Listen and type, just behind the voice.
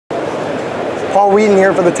Paul Wheaton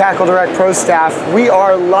here for the TackleDirect Pro staff. We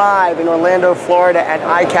are live in Orlando, Florida at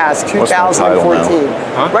ICAST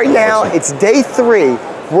 2014. Right now, it's day 3.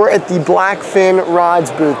 We're at the Blackfin Rods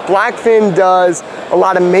booth. Blackfin does a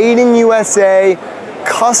lot of made in USA,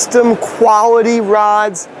 custom quality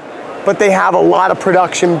rods, but they have a lot of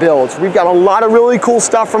production builds. We've got a lot of really cool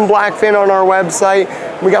stuff from Blackfin on our website.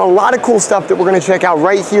 We got a lot of cool stuff that we're gonna check out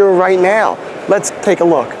right here, right now. Let's take a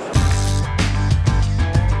look.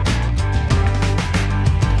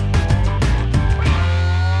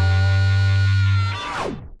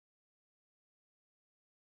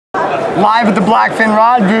 Live at the Blackfin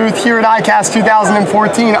Rod booth here at ICAST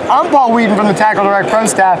 2014. I'm Paul Wheaton from the TackleDirect Pro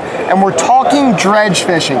staff, and we're talking dredge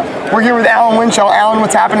fishing. We're here with Alan Winchel. Alan,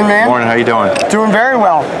 what's happening, man? Morning, how you doing? Doing very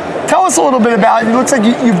well. Tell us a little bit about, it looks like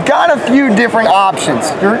you've got a few different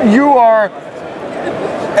options.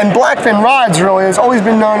 And Blackfin Rods really has always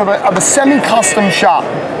been known of a semi-custom shop.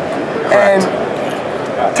 Correct.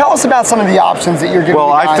 And tell us about some of the options that you're giving.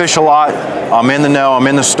 Well, I fish a lot. I'm in the know, I'm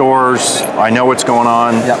in the stores. I know what's going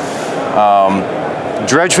on. Yep.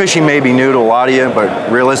 Dredge fishing may be new to a lot of you,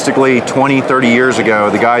 but realistically 20, 30 years ago,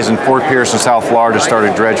 the guys in Fort Pierce in South Florida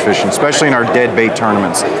started dredge fishing, especially in our dead bait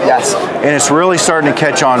tournaments. Yes. And it's really starting to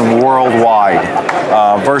catch on worldwide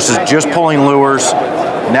versus just pulling lures.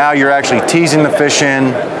 Now you're actually teasing the fish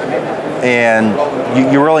in, and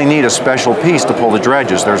you really need a special piece to pull the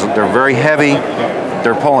dredges. They're very heavy.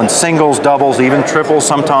 They're pulling singles, doubles, even triples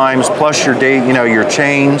sometimes, plus your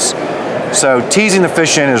chains. So teasing the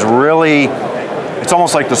fish in is really, it's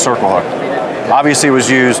almost like the circle hook. Obviously it was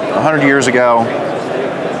used 100 years ago,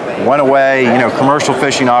 went away, commercial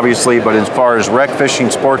fishing obviously, but as far as rec fishing,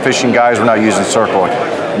 sport fishing, guys were not using circle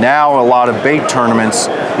hook. Now a lot of bait tournaments,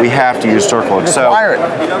 we have to use circle hook. So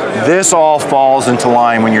this all falls into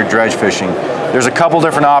line when you're dredge fishing. There's a couple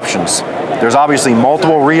different options. There's obviously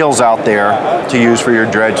multiple reels out there to use for your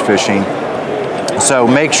dredge fishing. So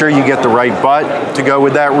make sure you get the right butt to go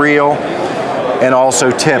with that reel, and also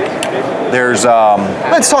tip. There's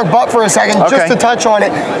let's talk butt for a second, just to touch on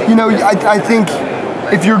it. I think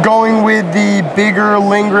if you're going with the bigger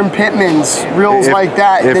Lindgren Pitmans, reels like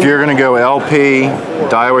that. If you're gonna go LP,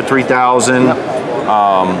 Daiwa 3000,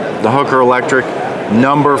 the Hooker Electric,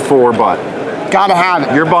 number 4 butt. Gotta have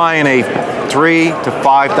it. You're buying a $3,000 to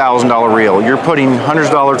 $5,000 reel. You're putting hundreds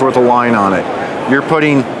of dollars worth of line on it. You're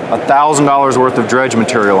putting $1,000 worth of dredge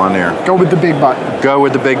material on there. Go with the big butt. Go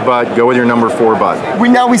with the big butt. Go with your number 4 butt.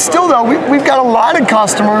 We've got a lot of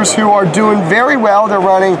customers who are doing very well. They're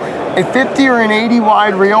running a 50 or an 80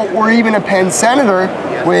 wide reel, or even a Penn Senator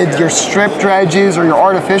with your strip dredges or your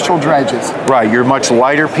artificial dredges. Right, your much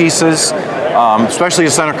lighter pieces, especially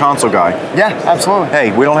a center console guy. Yeah, absolutely.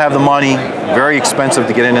 Hey, we don't have the money. Very expensive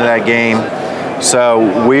to get into that game.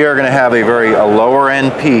 So we are going to have a lower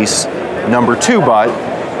end piece, number 2 butt,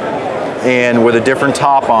 and with a different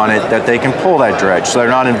top on it that they can pull that dredge. So they're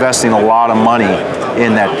not investing a lot of money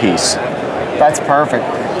in that piece. That's perfect.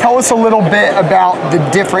 Tell us a little bit about the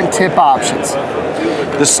different tip options.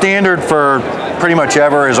 The standard for pretty much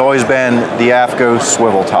ever has always been the AFCO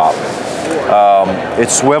swivel top. It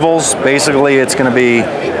swivels. Basically, it's going to be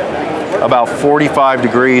about 45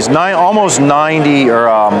 degrees, almost 90, or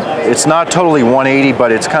it's not totally 180,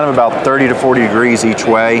 but it's kind of about 30 to 40 degrees each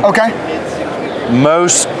way. Okay.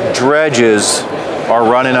 Most dredges are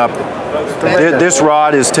running up. This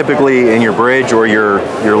rod is typically in your bridge or your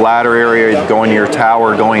ladder area, going to your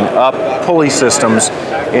tower, going up pulley systems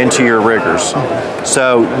into your riggers.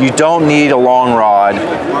 So you don't need a long rod.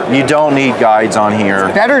 You don't need guides on here.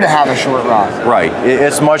 It's better to have a short rod. Right.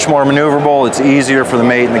 It's much more maneuverable. It's easier for the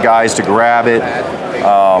mate and the guys to grab it.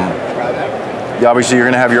 Obviously you're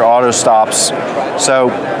going to have your auto stops. So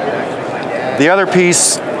the other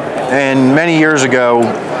piece, and many years ago,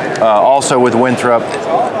 also with Winthrop,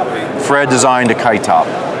 Fred designed a kite top.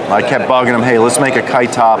 I kept bugging him, hey, let's make a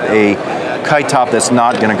kite top that's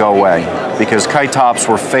not going to go away, because kite tops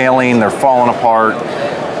were failing, they're falling apart.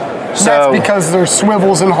 So that's because there's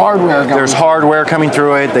swivels and hardware going. There's hardware coming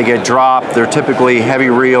through it. They get dropped. They're typically heavy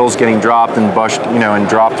reels getting dropped and bushed, and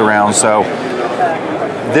dropped around. So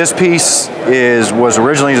this piece was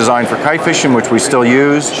originally designed for kite fishing, which we still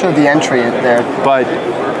use. Show the entry there. But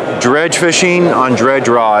dredge fishing on dredge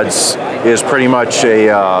rods is pretty much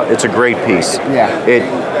it's a great piece. Yeah.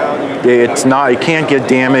 It can't get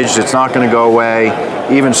damaged. It's not going to go away.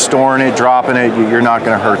 Even storing it, dropping it, you're not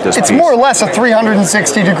going to hurt this piece. It's more or less a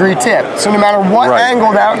 360-degree tip. So no matter what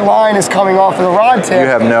angle that line is coming off of the rod tip, you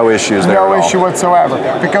have no issues there. No issue whatsoever.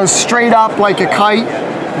 If it goes straight up like a kite,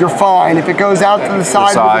 you're fine. If it goes out to the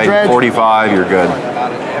side with the dredge, 45, you're good.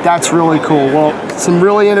 That's really cool. Well, some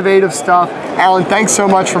really innovative stuff. Alan, thanks so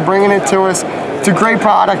much for bringing it to us. It's a great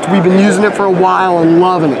product. We've been using it for a while and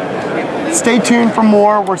loving it. Stay tuned for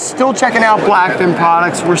more. We're still checking out Blackfin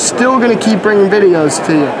products. We're still going to keep bringing videos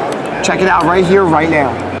to you. Check it out right here, right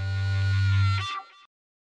now.